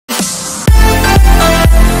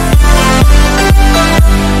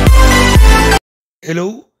Hello,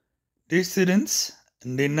 dear students,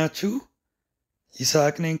 እንዴት ናችሁ?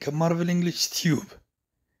 ይስሐቅ ነኝ ከማርቨል እንግሊሽ ቲዩብ።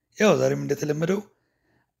 ያው ዛሬም እንደተለመደው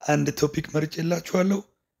አንድ ቶፒክ መርጬላችኋለሁ።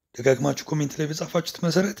 ደጋግማችሁ ኮሜንት ላይ በጻፋችሁት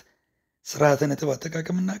መሰረት ስርዓተ ነጥብ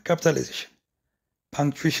አጠቃቀምና ካፒታላይዜሽን፣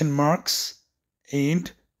 punctuation marks and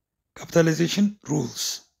capitalization rules።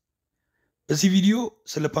 በዚህ ቪዲዮ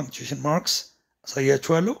ስለ punctuation marks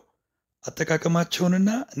አሳያችኋለሁ። አጠቃቀማቸውንና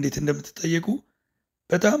እንዴት እንደምትጠየቁ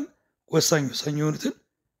በጣም ወሳኝ የሆኑትን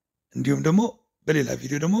እንዲሁም ደግሞ በሌላ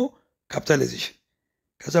ቪዲዮ ደግሞ ካፒታላይዜሽን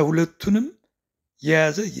ከዛ ሁለቱንም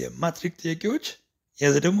የያዘ የማትሪክ ጥያቄዎች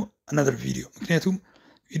የያዘ ደግሞ another ቪዲዮ። ምክንያቱም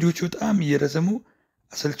ቪዲዮቹ በጣም እየረዘሙ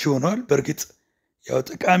አሰልቺ ሆነዋል። በእርግጥ ያው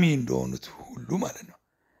ጠቃሚ እንደሆኑት ሁሉ ማለት ነው።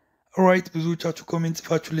 ኦልራይት፣ ብዙዎቻችሁ ኮሜንት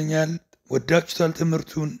ጽፋችሁልኛል፣ ወዳችሁታል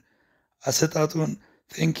ትምህርቱን አሰጣጡን።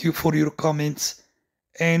 thank you for your comments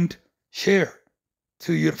and share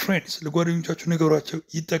to your friends። ለጓደኞቻችሁ ነገሯቸው፣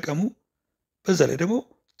 ይጠቀሙ። በዛ ላይ ደግሞ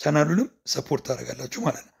ቻናሉንም ሰፖርት ታደርጋላችሁ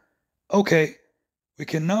ማለት ነው። Okay, we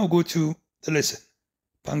can now go to the lesson.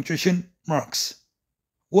 Punctuation marks.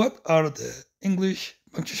 What are the English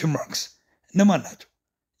punctuation marks? እነማን ናቸው?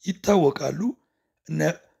 ይታወቃሉ። እነ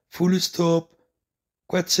full stop,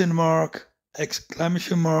 question mark,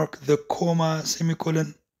 exclamation mark, the comma, semicolon,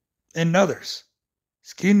 and others.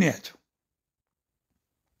 እስኪ እንያቸው።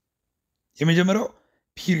 የመጀመሪያው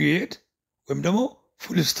ፒሪየድ ወይም ደግሞ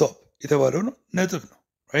ፉል ስቶፕ የተባለው ነው። ነጥብ ነው።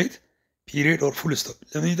 ራይት? ፒሪየድ ኦር ፉል ስቶፕ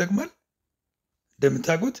ለምን ይጠቅማል?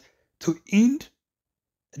 እንደምታውቁት ቱ ኢንድ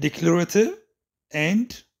ዲክላሬቲቭ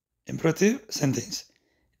ኤንድ ኢምፐራቲቭ ሴንቴንስ።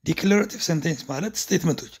 ዲክላሬቲቭ ሴንቴንስ ማለት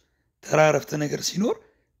ስቴትመንቶች፣ ተራ አረፍተ ነገር ሲኖር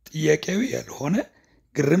ጥያቄያዊ ያልሆነ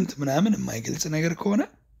ግርምት ምናምን የማይገልጽ ነገር ከሆነ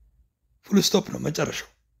ፉል ስቶፕ ነው መጨረሻው።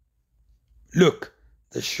 Look,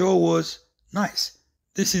 the show was nice.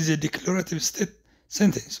 This is a declarative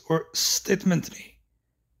sentence or statement ነው።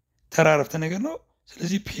 ተራ አረፍተ ነገር ነው።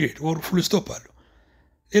 ስለዚህ ፒሪየድ ወር ፉል ስቶፕ አለው።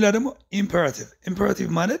 ሌላ ደግሞ ኢምፐራቲቭ። ኢምፐራቲቭ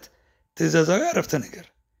ማለት ትእዛዛዊ አረፍተ ነገር።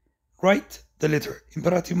 ራይት ዘ ሌተር።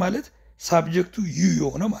 ኢምፐራቲቭ ማለት ሳብጀክቱ ዩ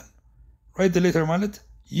የሆነ ማለት ነው። ራይት ዘ ሌተር ማለት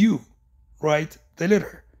ዩ ራይት ዘ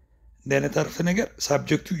ሌተር። እንዲህ አይነት አረፍተ ነገር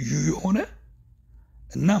ሳብጀክቱ ዩ የሆነ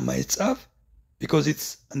እና ማይጻፍ ቢኮዝ ኢትስ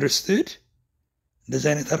አንደርስቱድ፣ እንደዚህ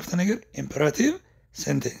አይነት አረፍተ ነገር ኢምፐራቲቭ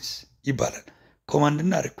ሴንቴንስ ይባላል።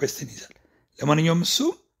 ኮማንድና ሪኩዌስትን ይዛል። ለማንኛውም እሱ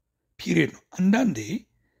ፒሪየድ ነው። አንዳንዴ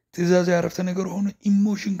ትእዛዛዊ አረፍተ ነገር ሆኖ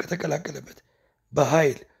ኢሞሽን ከተቀላቀለበት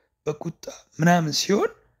በኃይል በቁጣ ምናምን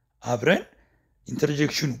ሲሆን አብረን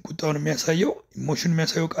ኢንተርጀክሽኑ ቁጣውን የሚያሳየው ኢሞሽን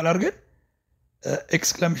የሚያሳየው ቃል አድርገን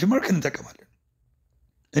ኤክስክላሜሽን ማርክ እንጠቀማለን።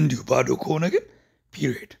 እንዲሁ ባዶ ከሆነ ግን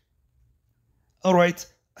ፒሪየድ። ኦልራይት፣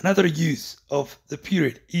 another use of the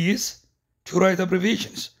period is to write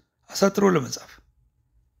abbreviations። አሳጥሮ ለመጻፍ።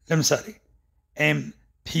 ለምሳሌ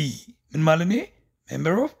ኤምፒ ምን ማለት ነው?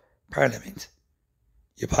 ሜምበር ኦፍ ፓርላሜንት፣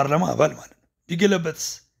 የፓርላማ አባል ማለት ነው። ቢገለበትስ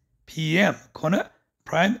ፒኤም ከሆነ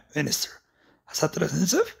ፕራይም ሚኒስትር። አሳጥረ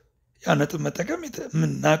ስንጽፍ ያ ነጥብ መጠቀም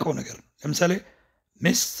የምናውቀው ነገር ነው። ለምሳሌ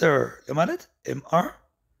ሚስተር ለማለት ኤምአር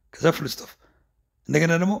ከዛ ፉል ስቶፕ።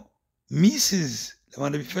 እንደገና ደግሞ ሚስዝ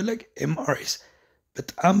ለማለት ቢፈለግ ኤምአርኤስ።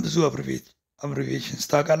 በጣም ብዙ አብሪቪዬሽንስ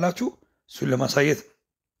ታውቃላችሁ። እሱን ለማሳየት ነው።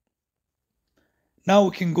 Now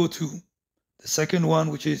we can go to the second one,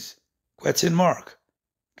 which is question mark.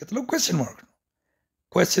 ቀጥሎ question mark ነው።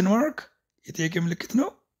 question mark የጥያቄ ምልክት ነው።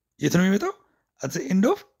 የት ነው የሚመጣው? at the end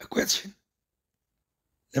of a question።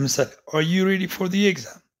 ለምሳሌ are you ready for the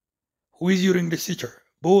exam? who is your English teacher?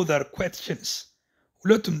 both are questions።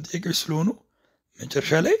 ሁለቱም ጥያቄዎች ስለሆኑ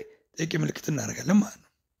መጨረሻ ላይ ጥያቄ ምልክት እናደርጋለን ማለት ነው።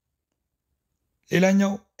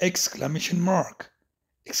 ሌላኛው ኤክስክላሜሽን ማርክ።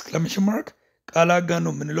 ኤክስክላሜሽን ማርክ ቃል አጋኖ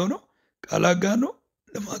የምንለው ነው። ቃል አጋኖ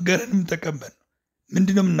ለማጋነን የምንጠቀምበት ነው።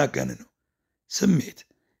 ምንድን ነው የምናጋነነው? ስሜት፣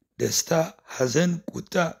 ደስታ፣ ሐዘን፣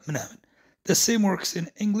 ቁጣ ምናምን። The same works in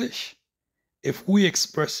English. If we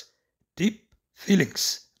express deep feelings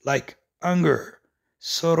like anger,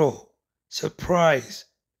 sorrow, surprise,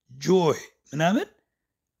 joy ምናምን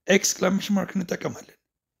ኤክስክላሜሽን ማርክ እንጠቀማለን።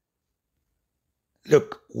 Look,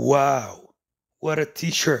 wow, what a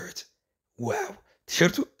t-shirt. ዋው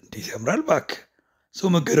ቲሸርቱ እንዴት ያምራል እባክህ። ሰው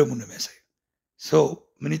መገረሙን ነው የሚያሳየው። ሰው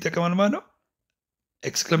ምን ይጠቀማል ማለት ነው?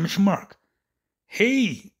 ኤክስክላሜሽን ማርክ። ሄይ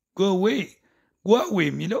ጎ ዌይ። ጎ ዌይ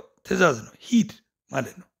የሚለው ትእዛዝ ነው፣ ሂድ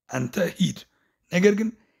ማለት ነው። አንተ ሂድ። ነገር ግን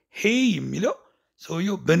ሄይ የሚለው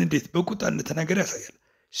ሰውየው በንዴት በቁጣ እንደተናገረ ያሳያል።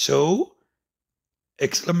 ሰው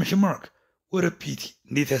ኤክስክላሜሽን ማርክ ወደ ፒቲ፣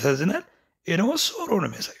 እንዴት ያሳዝናል። ይሄ ደግሞ ሶሮ ነው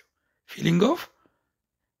የሚያሳየው፣ ፊሊንግ ኦፍ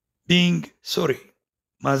ቢንግ ሶሪ፣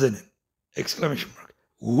 ማዘንን። ኤክስክላሜሽን ማርክ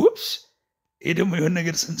ውፕስ። ይሄ ደግሞ የሆነ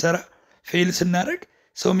ነገር ስንሰራ ፌል ስናደርግ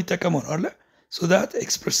ሰው የሚጠቀመው ነው አለ። ሶ ዳት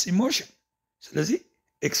ኤክስፕረስ ኢሞሽን። ስለዚህ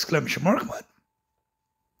ኤክስክላሜሽን ማርክ ማለት ነው።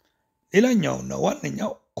 ሌላኛውና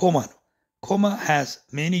ዋነኛው ኮማ ነው። ኮማ has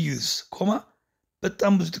many uses ኮማ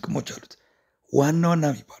በጣም ብዙ ጥቅሞች አሉት። ዋና ዋና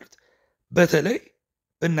የሚባሉት በተለይ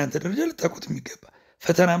በእናንተ ደረጃ ልታውቁት የሚገባ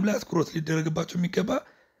ፈተናም ላይ አትኩሮት ሊደረግባቸው የሚገባ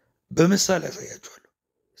በምሳሌ ያሳያችኋለሁ።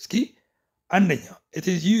 እስኪ አንደኛው it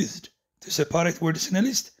is used to separate words in a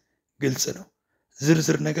list ግልጽ ነው።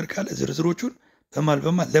 ዝርዝር ነገር ካለ ዝርዝሮቹን በማል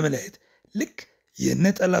ለመለያየት ልክ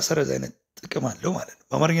የነጠላ ሰረዝ አይነት ጥቅም አለው ማለት ነው።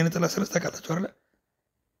 በአማርኛ የነጠላ ሰረዝ ታውቃላችሁ አይደል?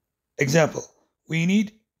 Example, we need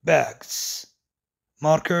bags,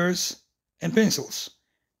 markers, and pencils.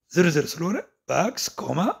 ዝርዝር ስለሆነ bags,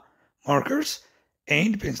 markers,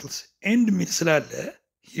 and pencils. And ሚል ስላለ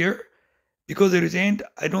here, because there is and,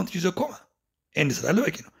 I don't use a comma. And ስላለ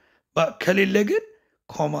በቂ ነው። ከሌለ ግን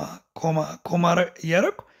ኮማ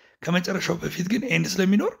እያደረኩ ከመጨረሻው በፊት ግን ኤንድ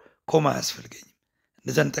ስለሚኖር ኮማ አያስፈልገኝም።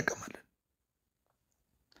 እንደዛ እንጠቀማለን።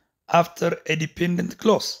 after a dependent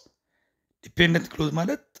clause ዲፔንደንት ክሎዝ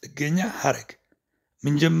ማለት ጥገኛ ሐረግ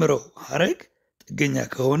ምንጀምረው ሐረግ ጥገኛ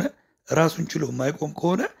ከሆነ ራሱን ችሎ ማይቆም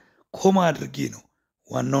ከሆነ ኮማ አድርጌ ነው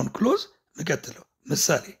ዋናውን ክሎዝ መቀጠለው።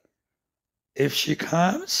 ምሳሌ if she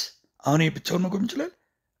comes አሁን ብቻውን መቆም ይችላል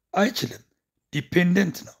አይችልም።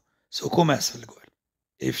 ዲፔንደንት ነው ሰው ኮማ ያስፈልገዋል።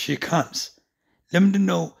 if she comes ለምንድን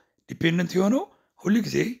ነው ዲፔንደንት የሆነው? ሁሉ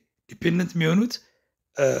ጊዜ ዲፔንደንት የሚሆኑት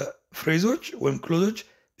ፍሬዞች ወይም ክሎዞች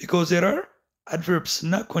because there are adverbs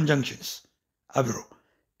እና conjunctions አብሮ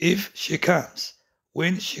if she comes,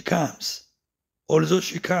 when she comes, although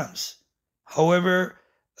she comes, however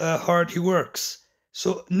hard he works. so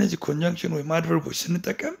እነዚህ conjunction ወይም adverbs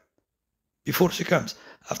ስንጠቀም before she comes,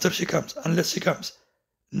 after she comes, unless she comes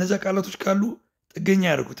እነዛ ቃላቶች ካሉ ጥገኛ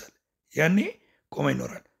ያደርጉታል። ያኔ ኮማ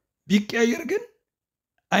ይኖራል። ቢቀያየር ግን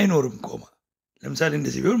አይኖርም ኮማ። ለምሳሌ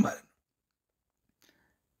እንደዚህ ቢሆን ማለት ነው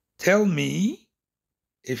tell me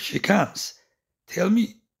if she comes. tell me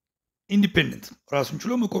ኢንዲፔንደንት ራሱን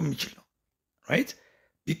ችሎ መቆም የሚችል ነው ራይት።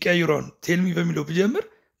 ቢቀያየሩን ቴል ሚ በሚለው ብጀምር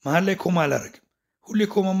መሀል ላይ ኮማ አላረግም። ሁሌ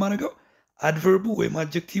ኮማ ማረጋው አድቨርቡ ወይም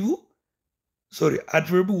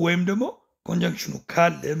አድቨርቡ ወይም ደግሞ ኮንጃንክሽኑ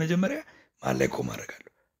ካለ መጀመሪያ መሀል ላይ ኮማ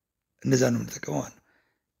አረጋለሁ። እንደዛ ነው የምንጠቀመው ማለት ነው።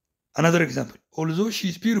 another example, although she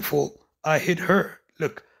is beautiful I hate her.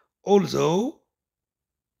 look, although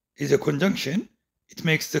is a conjunction, it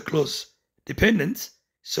makes the clause dependent,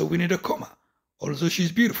 so we need a comma. although she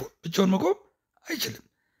is beautiful ብቻውን መቆም አይችልም።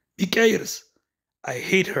 ቢቀያየርስ I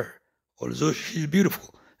hate her although she is beautiful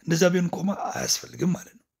እንደዛ ቢሆን ኮማ አያስፈልግም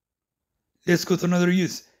ማለት ነው። let's go to another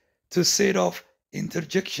use, to set off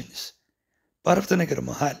interjections. በአረፍተ ነገር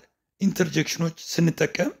መሃል ኢንተርጀክሽኖች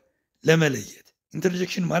ስንጠቀም ለመለየት።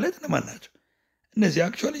 ኢንተርጀክሽን ማለት እነማን ናቸው? እነዚህ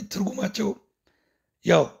አክቹዋሊ ትርጉማቸው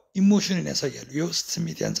ያው ኢሞሽንን ያሳያሉ፣ የውስጥ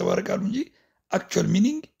ስሜት ያንጸባርቃሉ እንጂ አክቹዋል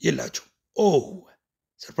ሚኒንግ የላቸውም።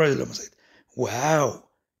 ሰርፕራይዝ ለማሳየት ዋው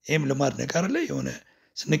ይህም ለማድነቅ አይደለ? የሆነ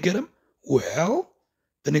ስንገረም ዋው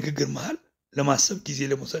በንግግር መሃል ለማሰብ ጊዜ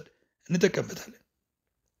ለመውሰድ እንጠቀምበታለን።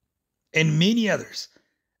 and many others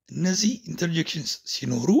እነዚህ ኢንተርጀክሽንስ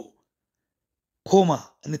ሲኖሩ ኮማ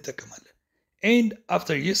እንጠቀማለን። and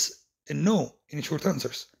after yes and no in short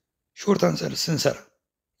answers short answer ስንሰራ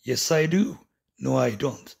yes I do, no I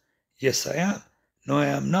don't, yes I am, no I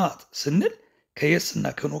am not ስንል ከየስ እና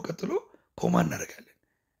ከኖ ቀጥሎ ኮማ እናደርጋለን።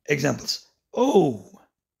 examples, oh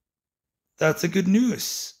that's a good news,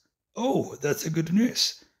 oh that's a good news.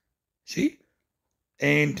 see,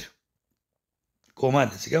 and ኮማ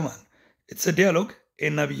ለዚህ ጋር ማለት it's a dialogue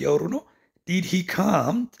እና ቢያወሩ ነው። did he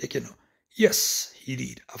come ጥያቄ ነው። yes he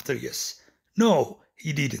did after yes, no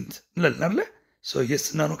he didn't እንላለን አይደለ? so yes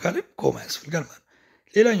እና ነው ካልን ኮማ ያስፈልጋል ማለት ነው።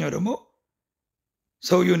 ሌላኛው ደግሞ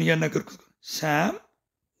ሰውየውን እያናገርኩት sam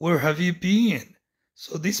where have you been?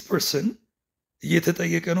 so this person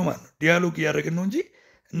እየተጠየቀ ነው ማለት ነው። ዲያሎግ እያደረግን ነው እንጂ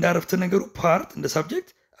እንደ አረፍተ ነገሩ ፓርት እንደ ሳብጀክት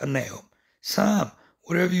አናየውም። sam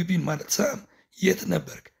where have you been ማለት sam የት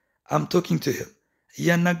ነበርክ? I'm talking to him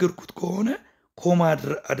እያናገርኩት ከሆነ ኮማ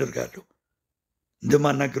አደርጋለሁ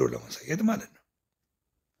እንደማናገረው ለማሳየት ማለት ነው።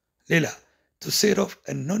 ሌላ to set off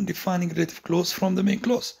a non-defining relative clause from the main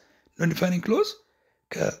clause. non-defining clause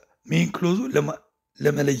ከሜን ክሎዙ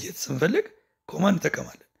ለመለየት ስንፈልግ ኮማ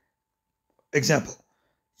እንጠቀማለን። example,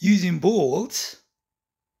 using bold,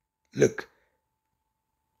 look,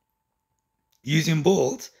 using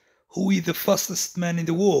bold, who is the fastest man in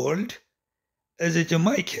the world is a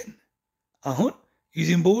Jamaican. አሁን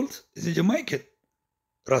using bold is a Jamaican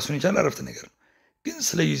ራሱን የቻለ አረፍተ ነገር ነው። ግን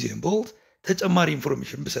ስለ using bold ተጨማሪ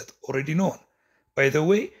ኢንፎርሜሽን ብሰጥ already known. by the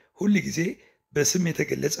way ሁሉ ጊዜ በስም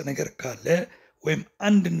የተገለጸ ነገር ካለ ወይም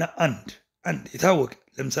አንድና አንድ የታወቀ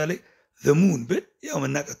ለምሳሌ the moon ብል ያው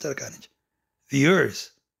መናቀጥ ጨረቃ ነች። the earth,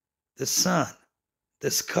 the sun,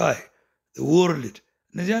 the sky, the world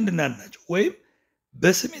እነዚህ አንድና አንድ ናቸው። ወይም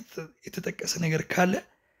በስም የተጠቀሰ ነገር ካለ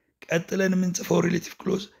ቀጥለን የምንጽፈው ሪሌቲቭ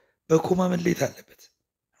ክሎዝ በኮማ መለየት አለበት።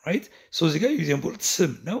 ራይት ሶ እዚህ ጋር ዩዚንግ ቦልት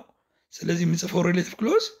ስም ነው። ስለዚህ የምንጽፈው ሪሌቲቭ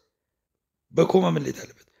ክሎዝ በኮማ መለየት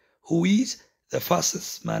አለበት። who is the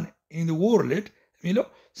fastest man in the world የሚለው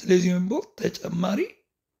ስለዚህ ዩዚንግ ቦልት ተጨማሪ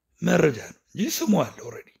መረጃ ነው እንጂ ስሙ አለ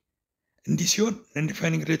ኦልሬዲ። እንዲህ ሲሆን ነን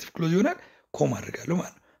ዲፋይኒንግ ሪሌቲቭ ክሎዝ ይሆናል። ኮማ አድርጋለሁ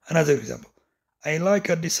ማለት ነው። another example I like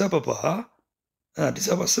አዲስ አበባ። አዲስ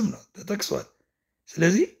አበባ ስም ነው ተጠቅሷል።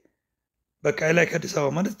 ስለዚህ በቃ I like አዲስ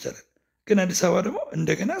አበባ ማለት ይቻላል። ግን አዲስ አበባ ደግሞ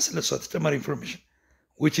እንደገና ስለሷ ተጨማሪ ኢንፎርሜሽን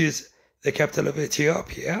which is the capital of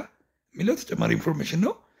Ethiopia የሚለው ተጨማሪ ኢንፎርሜሽን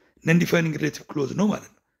ነው። ነን ዲፋይኒንግ ሪሌቲቭ ክሎዝ ነው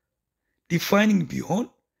ማለት ነው። ዲፋይኒንግ ቢሆን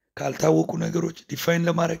ካልታወቁ ነገሮች ዲፋይን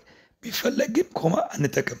ለማድረግ ቢፈለግ ግን ኮማ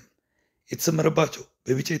አንጠቀምም። የተሰመረባቸው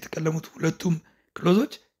በቢጫ የተቀለሙት ሁለቱም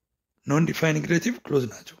ክሎዞች ኖን ዲፋይኒንግ ሪሌቲቭ ክሎዝ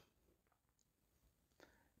ናቸው።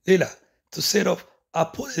 ሌላ to set of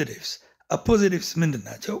appositives appositives ምንድን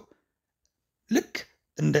ናቸው? ልክ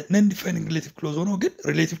እንደ ነን ዲፋይኒንግ ሪሌቲቭ ክሎዝ ሆኖ ግን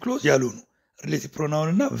ሪሌቲቭ ክሎዝ ያልሆኑ ሪሌቲቭ ፕሮናውን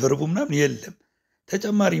እና ቨርቡ ምናምን የለም።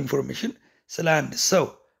 ተጨማሪ ኢንፎርሜሽን ስለ አንድ ሰው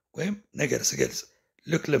ወይም ነገር ስገልጽ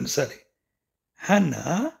ልክ ለምሳሌ ሃና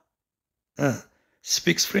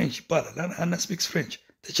ስፒክስ ፍሬንች ይባላል። ሃና ስፒክስ ፍሬንች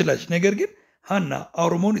ትችላለች። ነገር ግን ሃና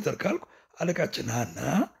አውር ሞኒተር ካልኩ አለቃችን ሃና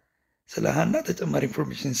ስለ ሃና ተጨማሪ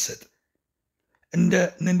ኢንፎርሜሽን ሲሰጥ እንደ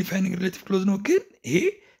ነን ዲፋይኒንግ ሪሌቲቭ ክሎዝ ነው። ግን ይሄ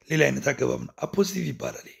ሌላ አይነት አገባብ ነው። አፖዚቲቭ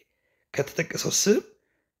ይባላል። ይሄ ከተጠቀሰው ስም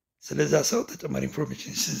ስለዛ ሰው ተጨማሪ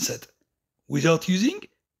ኢንፎርሜሽን ስንሰጥ without using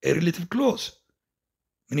a relative clause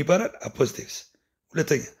ምን ይባላል? አፖዚቲቭስ።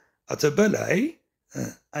 ሁለተኛ አቶ በላይ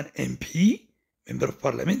an MP member of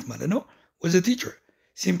parliament ማለት ነው was a teacher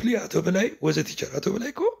simply አቶ በላይ was a teacher አቶ በላይ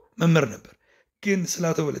እኮ መምህር ነበር። ግን ስለ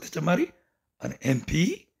አቶ በላይ ተጨማሪ an MP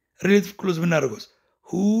relative clause ብናደርገውስ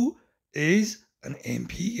who is an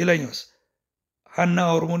MP የላኛውስ ሃና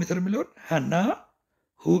our monitor የሚለውን ሃና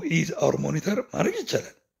who is our monitor ማድረግ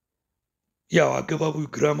ይቻላል። ያው አገባቡ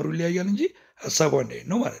ግራመሩ ሊያያል እንጂ ሐሳቡ አንድ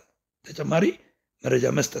ነው ማለት ነው። ተጨማሪ መረጃ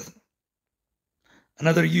መስጠት ነው።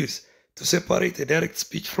 another use to separate a direct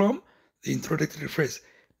speech from the introductory phrase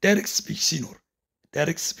direct speech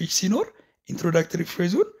ሲኖር introductory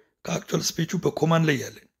phraseውን ከአክቹዋል ስፒቹ በኮማን ላይ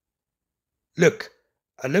ያለን ልክ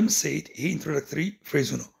አለም said ይሄ introductory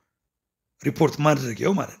phrase ነው ሪፖርት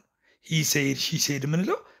ማድረጊያው ማለት ነው። he said she said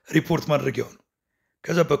ምንለው ሪፖርት ማድረጊያው ነው።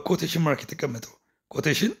 ከዛ በኮቴሽን ማርክ የተቀመጠው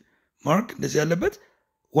ኮቴሽን ማርክ እንደዚህ ያለበት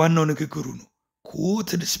ዋናው ንግግሩ ነው።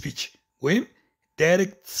 ኮትድ ስፒች ወይም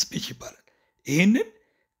ዳይሬክት ስፒች ይባላል። ይህንን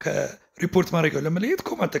ከሪፖርት ማድረጊያው ለመለየት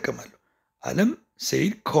ኮማ እጠቀማለሁ። አለም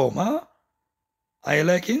said ኮማ I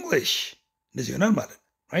like English እንደዚህ ይሆናል ማለት ነው።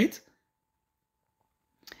 right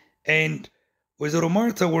and ወይዘሮ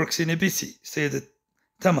ማርታ works in ABC said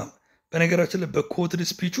ተማም በነገራችን ላይ በኮትድ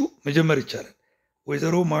ስፒቹ መጀመር ይቻላል።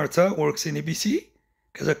 ወይዘሮ ማርታ works in ABC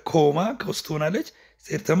ከዛ ኮማ ከውስጥ ሆናለች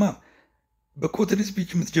said ተማም በኮትድ ስፒች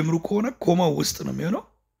የምትጀምሩ ከሆነ ኮማው ውስጥ ነው የሚሆነው።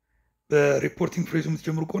 በሪፖርቲንግ ፍሬዝ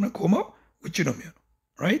የምትጀምሩ ከሆነ ኮማው ውጭ ነው የሚሆነው።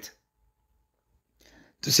 right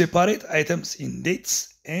to separate items in dates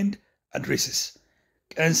and addresses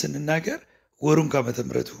ቀን ስንናገር ወሩን ከዓመተ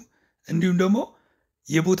ምሕረቱ እንዲሁም ደግሞ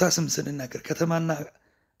የቦታ ስም ስንናገር ከተማና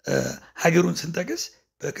ሀገሩን ስንጠቅስ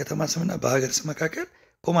በከተማ ስምና በሀገር ስም መካከል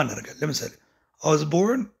ኮማ እናደርጋለን። ለምሳሌ I was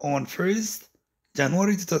born on 1st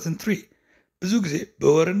January 2003 ብዙ ጊዜ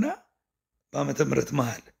በወርና በዓመተ ምሕረት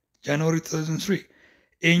መሃል ጃንዋሪ 2003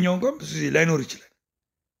 ይሄኛው እንኳን ብዙ ጊዜ ላይኖር ይችላል።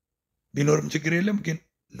 ቢኖርም ችግር የለም። ግን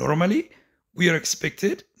ኖርማሊ we are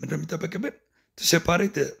expected ምንድነው የሚጠበቅብን to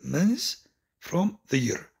separate the months from the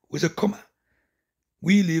year with a comma.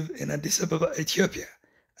 We live in Addis Ababa, Ethiopia.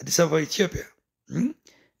 Addis Ababa, Ethiopia.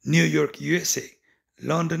 New York, USA.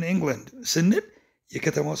 London, England. ስንል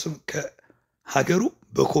የከተማው ስም ከሀገሩ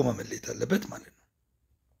በኮማ መለየት አለበት ማለት ነው።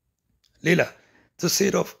 ሌላ to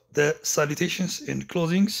set off the salutations and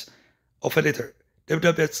closings of a letter.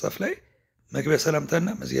 ደብዳቤ አጻጻፍ ላይ መግቢያ ሰላምታና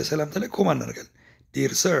መዝጊያ ሰላምታ ላይ ኮማ እናደርጋለን።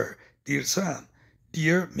 Dear Sir, Dear Sam,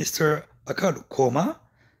 Dear Mr. አካሉ ኮማ።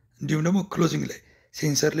 እንዲሁም ደግሞ ክሎዚንግ ላይ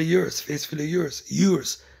sincerely yours, faithfully yours, yours,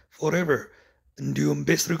 forever እንዲሁም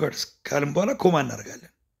best regards ካልን በኋላ ኮማ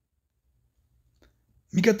እናደርጋለን።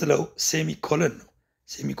 የሚቀጥለው ሴሚኮለን ነው።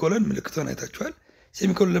 ሴሚኮለን ምልክቱን አይታችኋል።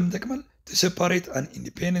 ሴሚኮለን ለምን ይጠቅማል? to separate an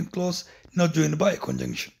independent clause not joined by a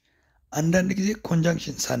conjunction. አንዳንድ ጊዜ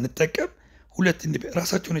ኮንጃንክሽን ሳንጠቀም ሁለት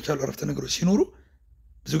ራሳቸውን የቻሉ አረፍተ ነገሮች ሲኖሩ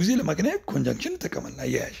ብዙ ጊዜ ለማገናኘት ኮንጃንክሽን እንጠቀማለን።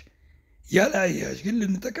 አያያዥ ያለ አያያዥ ግን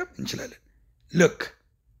ልንጠቀም እንችላለን። look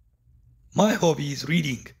my hobby is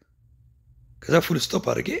reading ከዛ full stop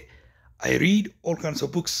አድርጌ I read all kinds of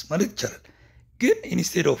books ማለት ይቻላል። ግን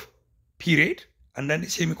instead of period አንዳንድ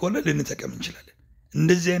ሴሚኮለን ልንጠቀም እንችላለን።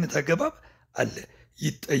 እንደዚህ አይነት አገባብ አለ፣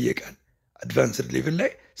 ይጠየቃል። አድቫንስድ ሌቭል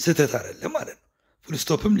ላይ ስህተት አይደለም ማለት ነው። ፉል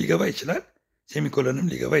ስቶፕም ሊገባ ይችላል፣ ሴሚኮለንም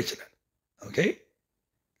ሊገባ ይችላል። ኦኬ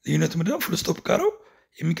ልዩነቱ ምንድነው? ፉል ስቶፕ ካረው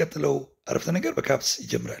የሚቀጥለው አረፍተ ነገር በካፕስ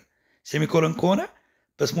ይጀምራል። ሴሚኮለን ከሆነ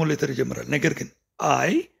በስሞል ሌተር ይጀምራል። ነገር ግን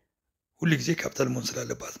አይ ሁሉ ጊዜ ካፒታል መሆን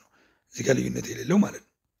ስላለባት ነው እዚህ ጋር ልዩነት የሌለው ማለት ነው።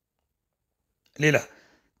 ሌላ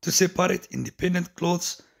to separate independent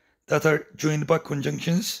clauses that are joined by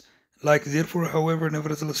conjunctions like therefore however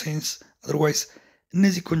nevertheless hence otherwise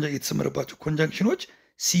እነዚህ የተሰመረባቸው ኮንጃንክሽኖች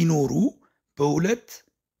ሲኖሩ በሁለት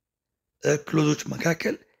ክሎዞች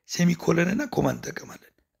መካከል ሴሚኮለን እና ኮማ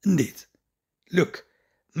እንጠቀማለን። እንዴት? look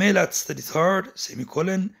ሜላት studies hard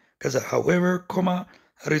ሴሚኮለን ከዛ however ኮማ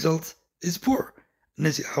result is poor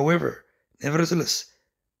እነዚህ however nevertheless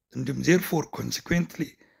እንዲሁም therefore consequently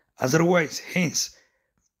otherwise hence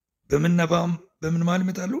በምን መሃል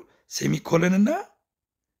ይመጣሉ? ሴሚኮለን እና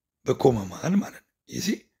በኮማ መሃል ማለት ነው። ይሲ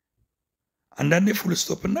አንዳንዴ ፉል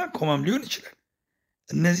ስቶፕ እና ኮማም ሊሆን ይችላል።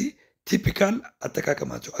 እነዚህ ቲፒካል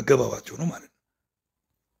አጠቃቀማቸው አገባባቸው ነው ማለት ነው።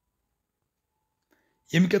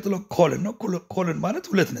 የሚቀጥለው ኮለን ነው። ኮለን ማለት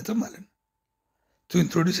ሁለት ነጥብ ማለት ነው። to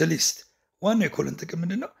introduce a list ዋናው የኮለን ጥቅም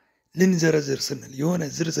ምንድነው? ልንዘረዝር ስንል የሆነ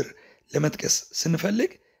ዝርዝር ለመጥቀስ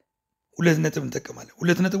ስንፈልግ ሁለት ነጥብ እንጠቀማለን።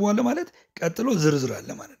 ሁለት ነጥብ ዋለ ማለት ቀጥሎ ዝርዝር አለ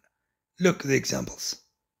ማለት ነው። look the examples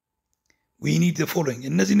we need the following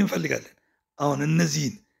እነዚህን እንፈልጋለን። አሁን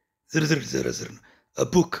እነዚህን ዝርዝር ዘረዝር ነው። a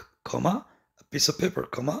book, a piece of paper,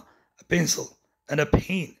 a pencil and a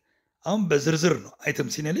pen አሁን በዝርዝር ነው አይተም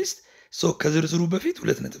ሲነ ሊስት ከዝርዝሩ በፊት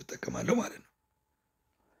ሁለት ነጥብ እጠቀማለሁ ማለት ነው።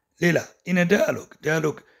 ሌላ in a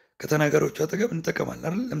dialogue ከተናጋሪዎቹ አጠገብ እንጠቀማለን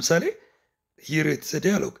አይደል? ለምሳሌ here it's a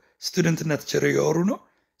dialogue ስቱደንት እና ቲቸር ያወሩ ነው።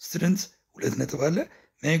 ስቱደንት ሁለት ነጥብ አለ።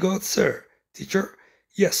 may I go out sir? teacher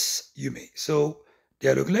yes you may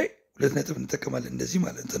ዲያሎግ ላይ ሁለት ነጥብ እንጠቀማለን እንደዚህ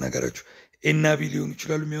ማለት ነው። ተናጋሪዎቹ ኤና ቢ ሊሆኑ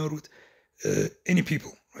ይችላሉ የሚያወሩት any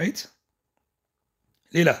people right?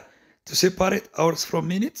 ሌላ to separate hours from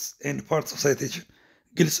minutes and parts of citation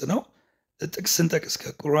ግልጽ ነው። ጥቅስ ስንጠቅስ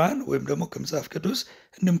ከቁርአን ወይም ደግሞ ከመጽሐፍ ቅዱስ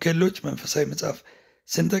እንዲሁም ከሌሎች መንፈሳዊ መጽሐፍ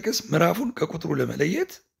ስንጠቅስ ምዕራፉን ከቁጥሩ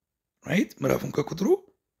ለመለየት right? ምዕራፉን ከቁጥሩ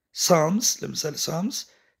ሳምስ ለምሳሌ ሳምስ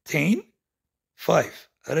 10:5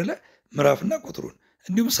 አይደለ? ምዕራፍና ቁጥሩን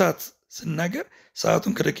እንዲሁም ሰዓት ስናገር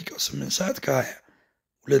ሰዓቱን ከደቂቃው 8 ሰዓት ከ20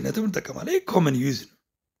 ሁለት ነጥብ እንጠቀማለን። ይህ ኮመን ዩዝ ነው።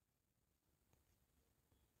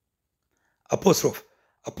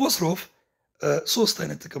 አፖስትሮፍ ሶስት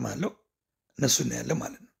አይነት ጥቅም አለው። እነሱ እናያለን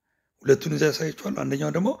ማለት ነው። ሁለቱን እዚያ ያሳያችኋለሁ።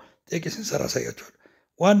 አንደኛው ደግሞ ጥያቄ ስንሰራ ያሳያችኋለሁ።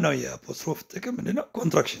 ዋናው የአፖስትሮፍ ጥቅም ምንድነው?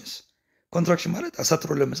 ኮንትራክሽን ማለት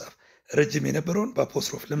አሳጥሮ ለመጻፍ ረጅም የነበረውን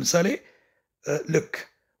በአፖስትሮፍ ለምሳሌ ልክ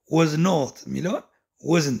was not የሚለውን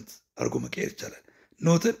wasn't አድርጎ መቀየር ይቻላል።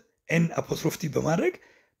 ኖትን ኤን አፖስትሮፍ ቲ በማድረግ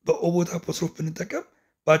በኦ ቦታ አፖስትሮፍ ብንጠቀም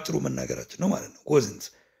በአጭሩ መናገራችን ነው ማለት ነው። wasn't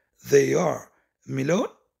they are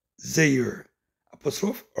የሚለውን their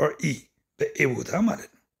አፖስትሮፍ or e በኤ ቦታ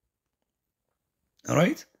ማለት ነው።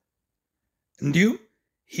 alright እንዲሁም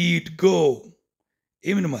he'd go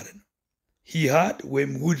ይህ ምን ማለት ነው? he had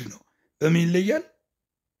ወይም would ነው። በምን ይለያል?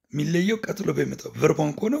 የሚለየው ቀጥሎ በሚመጣው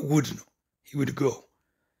ቨርቧን ከሆነ would ነው he would go።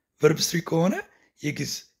 ቨርብ ስትሪ ከሆነ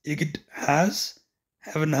የግድ has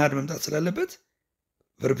have እና had መምጣት ስላለበት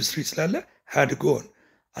ቨርብ ስትሪ ስላለ had gone።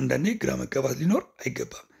 አንዳንዴ ግራ መጋባት ሊኖር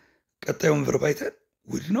አይገባም። ቀጣዩን ቨርብ አይተን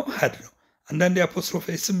would ነው had ነው። አንዳንዴ አፖስትሮፍ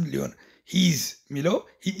ስም ሊሆን ሂዝ የሚለው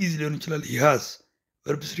he is ሊሆን ይችላል he has።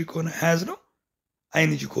 ቨርብ ስትሪ ከሆነ has ነው።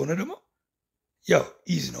 አይንጂ ከሆነ ደግሞ ያው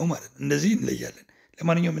is ነው ማለት ነው። እንደዚህ እንለያለን።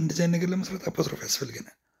 ለማንኛውም እንደዚህ አይነት ነገር ለመስራት አፖስትሮፍ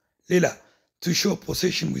ያስፈልገናል። ሌላ to show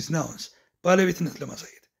possession with nouns ባለቤትነት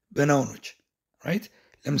ለማሳየት በናውኖች right?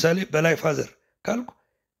 ለምሳሌ በላይ ፋዘር ካልኩ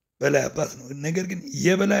በላይ አባት ነው። ነገር ግን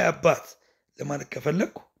የበላይ አባት ለማለት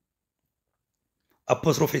ከፈለኩ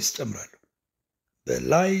አፖስትሮፍ ጨምራለሁ።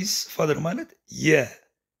 በላይስ ፋዘር ማለት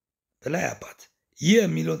የበላይ አባት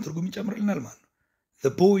የሚለውን ትርጉም ይጨምርልናል ማለት ነው።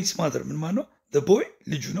 the boy's mother ምን ማለት ነው? the boy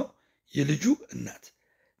ልጁ ነው፣ የልጁ እናት።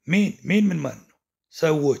 ሜን ምን ማለት ነው?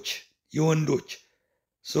 ሰዎች የወንዶች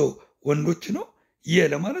ወንዶች ነው።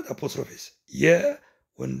 ለማለት አፖስትሮፌስ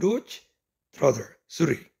የወንዶች ትራውዘር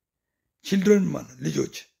ሱሪ። ቺልድረን ማለት ነው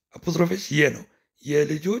ልጆች። አፖስትሮፌስ ነው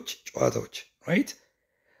የልጆች ጨዋታዎች ራይት።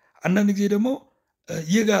 አንዳንድ ጊዜ ደግሞ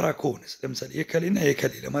የጋራ ከሆነስ ለምሳሌ የከሌና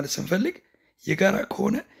የከሌ ለማለት ስንፈልግ የጋራ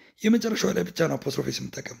ከሆነ የመጨረሻው ላይ ብቻ ነው አፖስትሮፌስ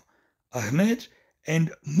የምንጠቀመው። አህመድ ኤንድ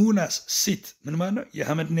ሙናስ ሲት ምን ማለት ነው?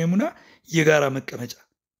 የአህመድና የሙና የጋራ መቀመጫ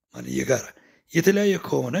ማለት የጋራ። የተለያየ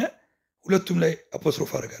ከሆነ ሁለቱም ላይ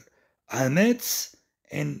አፖስትሮፍ አደርጋለሁ። አህመድ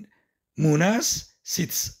ኤንድ ሙናስ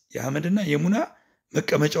ሲትስ የአህመድና የሙና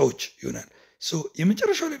መቀመጫዎች ይሆናል።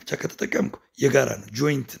 የመጨረሻው ላይ ብቻ ከተጠቀምኩ የጋራ ነው፣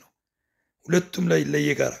 ጆይንት ነው። ሁለቱም ላይ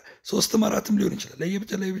ለየጋራ 3 4 ሊሆን ይችላል።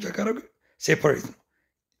 ለየብቻ ካረጉ ሴፓሬት ነው።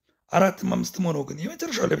 አራትም አምስትም ሆነው ግን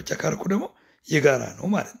የመጨረሻው ላይ ብቻ ካርኩ ደግሞ የጋራ ነው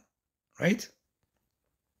ማለት ነው right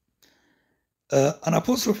an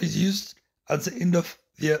apostrophe is used at the end of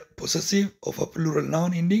the possessive of a plural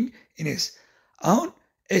noun ending in s አሁን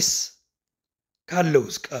s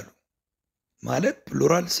ካለውስ ቃሉ ማለት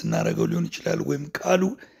ፕሉራል ስናደርገው ሊሆን ይችላል ወይም ቃሉ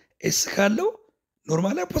s ካለው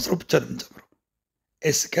ኖርማሊ አፖስትሮፍ ብቻ ነው የምንጨምረው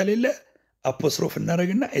s ከሌለ አፖስትሮፍ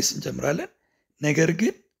እናደርግና s እንጨምራለን ነገር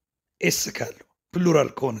ግን s ካለው ፕሉራል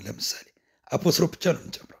ከሆነ ለምሳሌ አፖስትሮፍ ብቻ ነው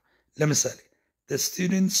የምንጨምረው ለምሳሌ the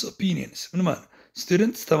students opinions ምን ማለት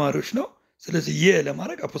students ተማሪዎች ነው ስለዚህ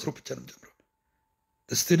ለማድረግ አፖስትሮፍ ብቻ ነው የምንጨምረው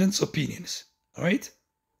the students opinions alright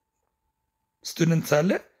students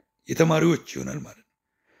አለ የተማሪዎች ይሆናል ማለት ነው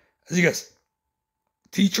እዚህ ጋር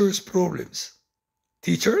teachers problems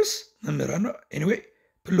teachers መምህራን ነው anyway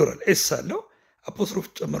ፕሉራል s አለው አፖስትሮፍ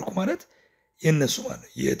ጨመርኩ ማለት የነሱ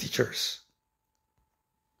ማለት የቲቸርስ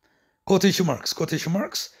quotation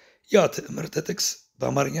marks ያ ትምህርት ጥቅስ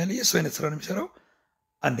በአማርኛ ላይ የሱ አይነት ስራ ነው የሚሰራው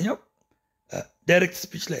አንደኛው ዳይሬክት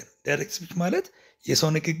ስፒች ላይ ነው ዳይሬክት ስፒች ማለት የሰው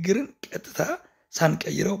ንግግርን ቀጥታ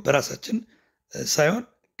ሳንቀይረው በራሳችን ሳይሆን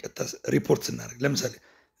ቀጥታ ሪፖርት ስናደርግ ለምሳሌ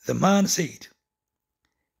the man said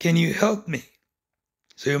can you help me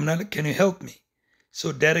so ይምናል can you help me so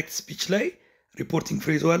direct speech ላይ ሪፖርቲንግ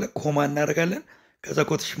ፍሬዝ ዋለ ኮማ እናደርጋለን ከዛ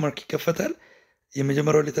quotation mark ይከፈታል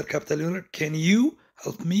የመጀመሪያው ሌተር ካፒታል ይሆናል can you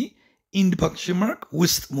help me ኢንድ punctuation mark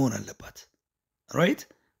ውስጥ መሆን አለባት right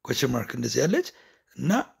question mark እንደዚህ ያለች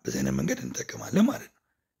እና በዚህ አይነት መንገድ እንጠቀማለን ማለት ነው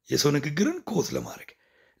የሰው ንግግርን ኮት ለማድረግ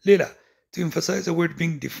ሌላ to emphasize a word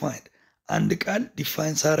being defined አንድ ቃል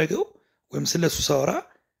ዲፋይን ሳደርገው ወይም ስለሱ ሳወራ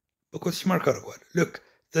በquotation mark አድርገዋለሁ look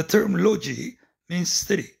the term logy means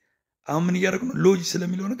study አሁን ምን እያደረግን ነው ሎጂ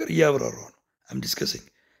ስለሚለው ነገር እያብራራው ነው I'm discussing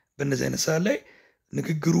በእነዚህ አይነት ሰዓት ላይ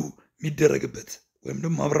ንግግሩ የሚደረግበት ወይም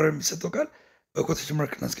ደግሞ ማብራሪያ የሚሰጠው ቃል በquotation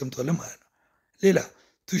mark እናስቀምጠዋለን ማለት ነው ሌላ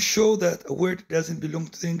to show that a word doesn't belong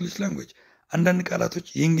to the English language አንዳንድ ቃላቶች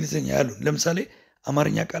የእንግሊዝኛ ያሉን ለምሳሌ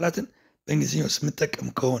አማርኛ ቃላትን በእንግሊዝኛ ውስጥ የምጠቀም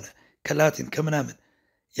ከሆነ ከላቲን ከምናምን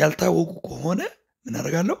ያልታወቁ ከሆነ ምን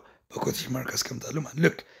አደርጋለሁ በquotation mark አስቀምጣለሁ ማለት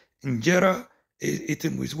ልክ እንጀራ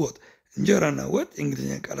eaten with what እንጀራና ወጥ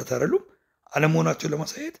እንግሊዝኛ ቃላት አይደሉም አለመሆናቸውን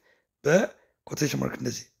ለማሳየት በquotation mark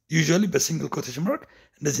እንደዚህ usually በሲንግል quotation mark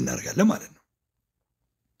እንደዚህ እናደርጋለን ማለት ነው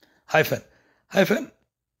ሃይፈን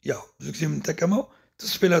ያው ብዙ ጊዜ የምንጠቀመው to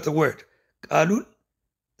spell out a word ቃሉን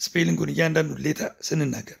ስፔሊንጉን እያንዳንዱ ሌተር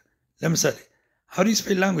ስንናገር ለምሳሌ how do you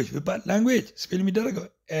spell language ቢባል language ስፔል የሚደረገው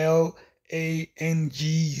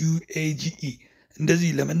LANGUAGE እንደዚህ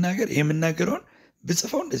ለመናገር የምናገረውን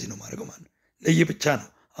ብጽፈው እንደዚህ ነው ማድረገው ማለት ነው ለየብቻ ነው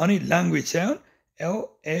አሁን language ሳይሆን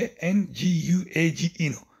LANGUAGE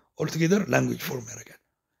ነው all together language form ያደርጋል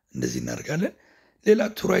እንደዚህ እናደርጋለን ሌላ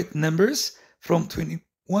to write numbers from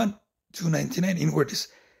 21 to 99 in words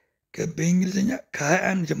በእንግሊዝኛ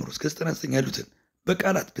ከ21 ጀምሮ እስከ 99 ያሉትን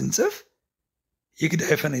በቃላት ብንጽፍ የግድ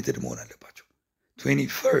ሃይፈናይትድ መሆን አለባቸው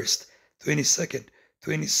 21st 22nd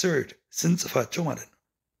 23rd ስንጽፋቸው ማለት ነው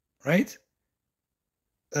right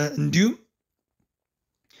እንዲሁም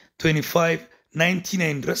 25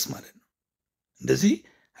 99 ድረስ ማለት ነው እንደዚህ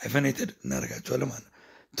ሃይፈናይትድ እናደርጋቸዋለን ማለት ነው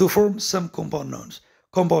to form some compound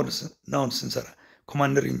nouns ስንሰራ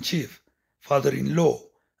commander in chief father in law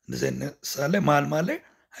እንደዚህ ሳለ ማል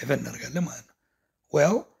ሃይፈን እናደርጋለን ማለት ነው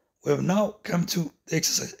well we have now come to the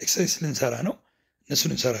exercise ልንሰራ ነው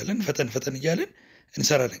እነሱን እንሰራለን ፈጠን እያለን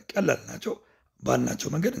እንሰራለን ቀላል ናቸው ባልናቸው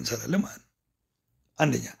መንገድ እንሰራለን ማለት ነው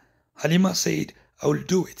አንደኛ ሀሊማ said I will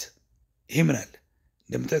do it ይሄ ምን አለ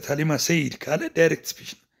እንደምታዩት ሀሊማ said ካለ ዳይሬክት ስፒች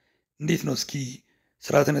ነው እንዴት ነው እስኪ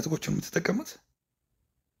ስርዓተ ነጥቦችን የምትጠቀሙት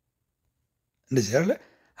እንደዚህ አይደለ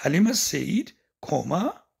ሀሊማ said ኮማ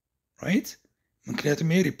right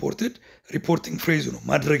ምክንያቱም ይሄ ሪፖርቲንግ ፍሬዙ ነው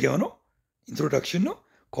ማድረጊያው ነው ኢንትሮዳክሽን ነው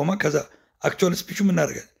ኮማ ከዛ አክቹዋል ስፒቹ ምን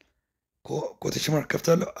እናደርጋለን quotation mark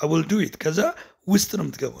ከፍታለሁ I will do it ከዛ ውስጥ ነው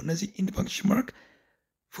የምትገባው እነዚህ ኢንድ punctuation mark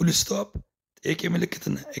full stop ጥያቄ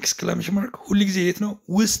ምልክትና exclamation mark ሁሉ ጊዜ የት ነው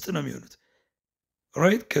ውስጥ ነው የሚሆኑት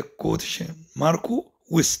right ከquotation ማርኩ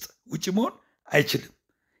ውስጥ ውጪ መሆን አይችልም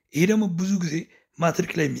ይሄ ደግሞ ብዙ ጊዜ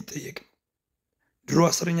ማትሪክ ላይ የሚጠየቅ ድሮ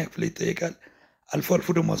 10ኛ ክፍል ይጠየቃል አልፎ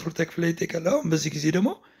ደግሞ 12ኛ ክፍል ይጠየቃል አሁን በዚህ ጊዜ ደግሞ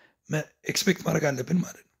ኤክስፔክት ማድረግ አለብን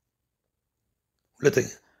ማለት ነው ሁለተኛ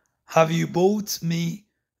have you bought me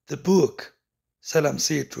the book ሰላም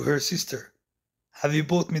said to her sister have you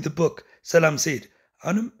bought me the book ሰላም said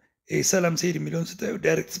አሁንም ሰላም said የሚለውን ስታዩ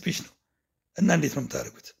ዳይሬክት ስፒች ነው እና እንዴት ነው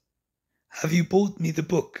የምታደርጉት have you bought me the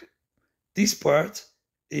book this part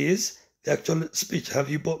is the actual speech have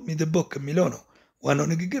you bought me the book የሚለው ነው ዋናው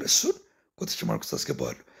ንግግር እሱን quotation mark ውስጥ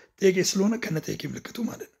አስገባዋለሁ ጥያቄ ስለሆነ ከነጥያቄ ምልክቱ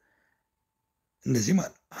ማለት ነው እንደዚህ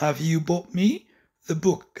ማለት have you bought me the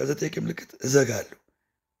book ከዛ ጥያቄ ምልክት እዘጋለሁ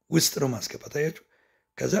ውስጥ ነው ማስገባት አያችሁ።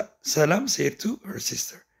 ከዛ ሰላም said to her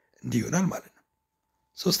sister እንዲህ ይሆናል ማለት ነው።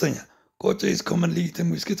 ሶስተኛ ቆጮ is commonly eaten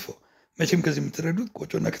with ክትፎ። መቼም ከዚህ የምትረዱት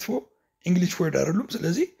ቆጮና ክትፎ እንግሊሽ ወርድ አይደሉም።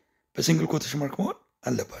 ስለዚህ በሲንግል ኮቴሽን ማርክ መሆን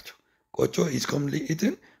አለባቸው። ቆጮ is commonly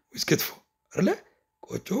eaten with ክትፎ አይደለ?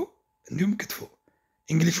 ቆጮ እንዲሁም ክትፎ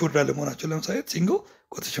እንግሊሽ ወርድ አለመሆናቸው ለማሳየት ሲንግል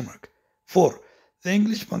ኮቴሽን ማርክ። 4 the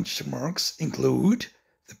English punctuation marks include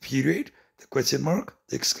the period, the question mark,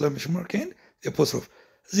 the exclamation mark and the apostrophe።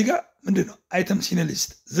 እዚህ ጋር ምንድነው አይተምስ ኢን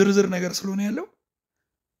ሊስት ዝርዝር ነገር ስለሆነ ያለው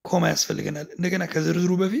ኮማ ያስፈልገናል። እንደገና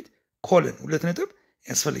ከዝርዝሩ በፊት ኮለን ሁለት ነጥብ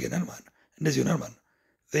ያስፈልገናል ማለት ነው። እንደዚህ ይሆናል ማለት ነው።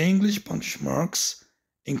 the English punctuation marks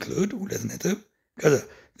include ሁለት ነጥብ ከዛ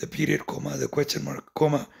the period comma the question mark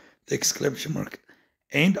comma the exclamation mark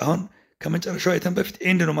and አሁን ከመጨረሻው አይተም በፊት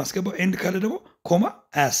ኤንድ ነው ማስገባው። ኤንድ ካለ ደግሞ ኮማ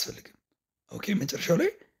አያስፈልግም። ኦኬ መጨረሻው ላይ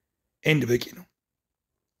ኤንድ በቂ ነው።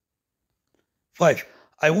 5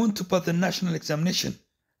 I want to pass the national examination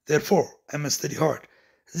therefore I must study hard።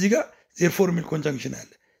 እዚህ ጋር therefore የሚል ኮንጃንክሽን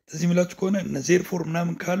አለ። እዚህ የሚላችሁ ከሆነ እነ therefore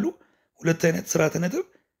ምናምን ካሉ ሁለት አይነት ስርዓተ ነጥብ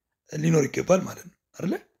ሊኖር ይገባል ማለት ነው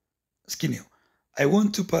አይደለ? እስኪ ነው I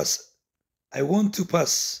want to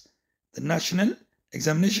pass the national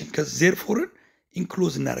examination ከtherefore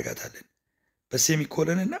ኢንክሎዝ እናደርጋታለን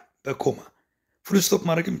በሴሚኮለን እና በኮማ። ፉል ስቶፕ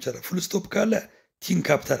ማድረግም ይቻላል። ፉል ስቶፕ ካለ ቲን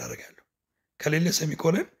ካፒታል አደርጋለሁ፣ ከሌለ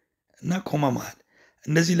ሴሚኮለን እና ኮማ መሃል።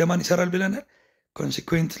 እንደዚህ ለማን ይሰራል ብለናል?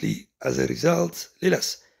 consequently, as a result፣ ሌላስ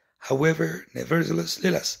however፣ nevertheless፣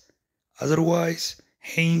 ሌላስ otherwise፣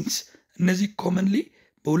 hence። እነዚህ ኮመንሊ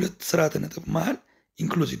በሁለት ስርዓተ ነጥብ መሃል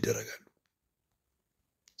ኢንክሎዝ ይደረጋሉ።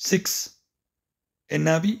 6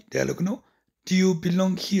 ኤናቢ ዲያሎግ ነው። do you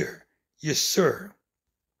belong here? yes sir።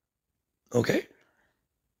 ኦኬ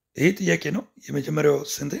ይሄ ጥያቄ ነው። የመጀመሪያው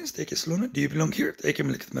ሴንቴንስ ጥያቄ ስለሆነ do you belong here ጥያቄ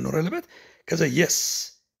ምልክት መኖር አለበት። ከዛ yes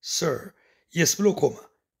sir yes ብሎ ኮማ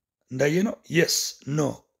እንዳየ ነው። yes no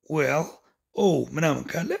well oh ምናምን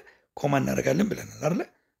ካለ ኮማ እናደርጋለን ብለናል አይደለ?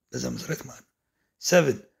 በዛ መሰረት ማለት ነው።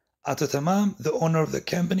 7 አቶ ተማም the owner of the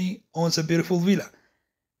company owns a beautiful villa።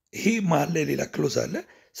 ይሄ መሀል ላይ ሌላ ክሎዝ አለ።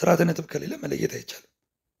 ስርዓተ ነጥብ ከሌለ መለየት አይቻልም።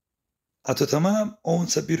 አቶ ተማም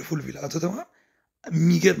owns a beautiful villa። አቶ ተማም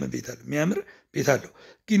የሚገርም ቤት አለው፣ የሚያምር ቤት አለው።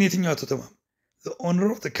 ግን የትኛው አቶ ተማም? the owner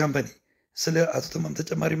of the company። ስለ አቶ ተማም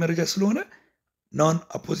ተጨማሪ መረጃ ስለሆነ ናውን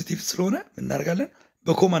አፖዚቲቭ ስለሆነ እናደርጋለን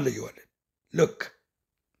በኮማ እንለየዋለን። ሎክ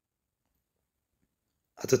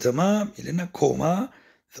አቶ ተማም ይልና ኮማ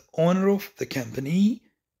the owner of the company።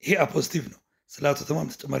 ይሄ አፖዚቲቭ ነው፣ ስለ አቶ ተማም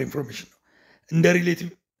ተጨማሪ ኢንፎርሜሽን ነው። እንደ ሪሌቲቭ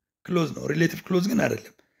ክሎዝ ነው። ሪሌቲቭ ክሎዝ ግን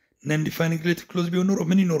አይደለም። ነን ዲፋይኒንግ ሪሌቲቭ ክሎዝ ቢሆን ኖሮ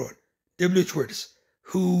ምን ይኖረዋል? WH words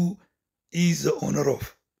who is the owner of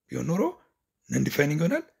ቢሆን ኖሮ ነን ዲፋይኒንግ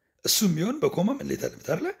ይሆናል። እሱም ቢሆን በኮማ መለየት አለበት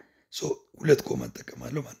አይደለ? ሶ ሁለት ኮማ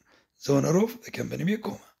እንጠቀማለሁ ማለት ነው። the owner of the company ቢሆን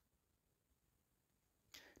ኮማ።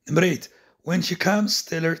 number 8 when she comes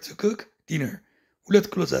tell her to cook dinner። ሁለት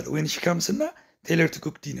ክሎዝ አለ። when she comes እና tell her to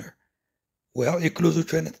cook dinner። well የክሎዞቹ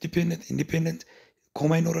አይነት ዲፔንደንት ኢንዲፔንደንት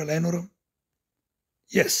ኮማ ይኖራል አይኖርም?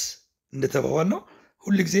 yes እንደተባባል ነው።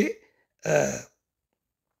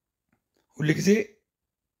 ሁልጊዜ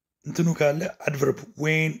እንትኑ ካለ አድቨርብ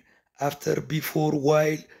when after before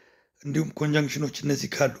while እንዲሁም ኮንጃንክሽኖች እነዚህ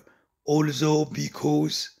ካሉ although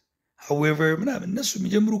because however ምናምን እነሱ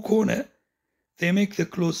የሚጀምሩ ከሆነ they make the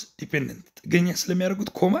clause dependent ጥገኛ ስለሚያደርጉት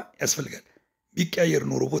ኮማ ያስፈልጋል። ቢቀያየር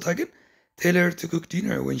ኖሮ ቦታ ግን tell her to cook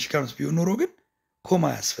dinner when she comes ቢሆን ኖሮ ግን ኮማ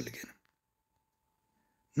አያስፈልገንም።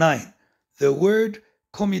 9 the word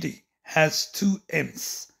committee has 2 m's።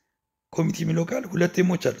 ኮሚቴ የሚለው ቃል ሁለት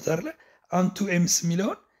ኤሞች አሉት አይደለ? አሁን 2 m's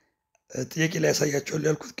የሚለውን ጥያቄ ላይ ያሳያቸዋል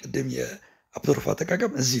ያልኩት ቅድም የአፕሮፍ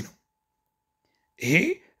አጠቃቀም እዚህ ነው። ይሄ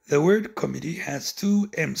the word committee has 2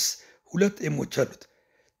 m's ሁለት ኤሞች አሉት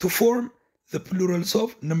to form the plurals of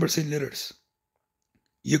numbers and letters።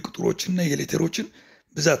 የቁጥሮችና የሌተሮችን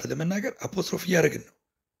ብዛት ለመናገር አፖስትሮፍ እያደረግን ነው።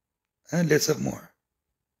 let's have more።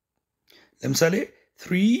 ለምሳሌ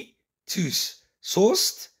 3 twos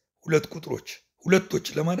 3 ሁለት ቁጥሮች ሁለቶች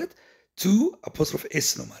ለማለት 2 apostrophe s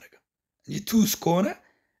ነው ማድረገው እንጂ 2s ከሆነ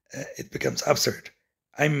it becomes absurd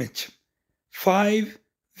አይመችም። 5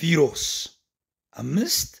 zeros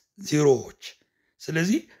 5 ዜሮዎች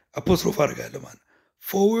ስለዚህ አፖስትሮፍ አድርጋለሁ ማለት ነው።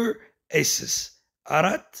 4 s's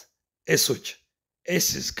 4 ኤሶች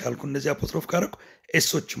ኤስስ ካልኩ እንደዚህ አፖስትሮፍ ካደረኩ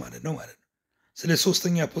ኤሶች ማለት ነው። ስለዚህ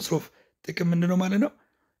ሶስተኛ አፖስትሮፍ ጥቅም ምንድነው ማለት ነው?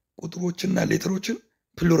 ቁጥሮችና ሌተሮችን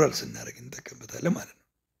ፕሉራል ስናደርግ እንጠቀምበታለን ማለት ነው።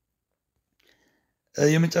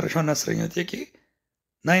 የመጨረሻውና አስረኛው ጥያቄ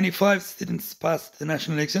 95 students passed the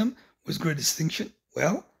national exam with great distinction።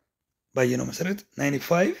 well ባየነው መሰረት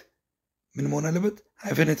 95 ምን መሆን አለበት?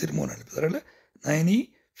 ሃይፈኔትድ መሆን አለበት አይደለ?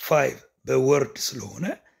 95 በወርድ ስለሆነ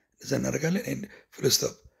እንደዛ እናደርጋለን። and full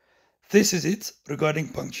stop this is it regarding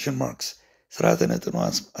punctuation marks ስርዓተ ነጥብ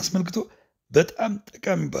አስመልክቶ በጣም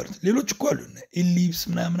ጠቃሚ የሚባሉት ሌሎች እኮ አሉ ኢሊፕስ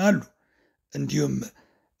ምናምን አሉ እንዲሁም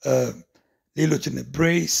ሌሎች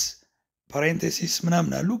ብሬስ ፓሬንቴሲስ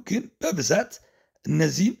ምናምን አሉ ግን በብዛት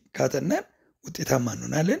እነዚህን ካጠናን ውጤታማ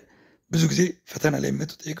እንሆናለን ብዙ ጊዜ ፈተና ላይ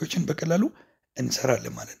የሚመጡ ጥያቄዎችን በቀላሉ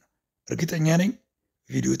እንሰራለን ማለት ነው እርግጠኛ ነኝ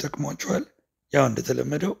ቪዲዮ ጠቅሟችኋል ያው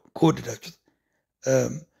እንደተለመደው ከወደዳችሁት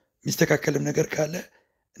ሚስተካከልም ነገር ካለ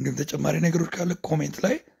እንዲሁም ተጨማሪ ነገሮች ካለ ኮሜንት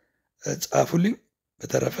ላይ ጻፉልኝ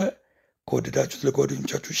በተረፈ ከወደዳችሁት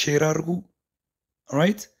ለጓደኞቻችሁ ሼር አድርጉ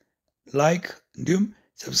ኦልራይት ላይክ እንዲሁም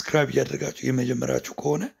ሰብስክራይብ እያደረጋችሁ የመጀመሪያችሁ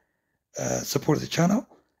ከሆነ support the channel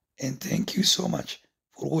and thank you so much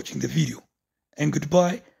for watching the video and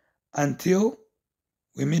goodbye until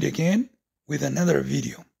we meet again with another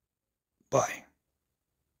video bye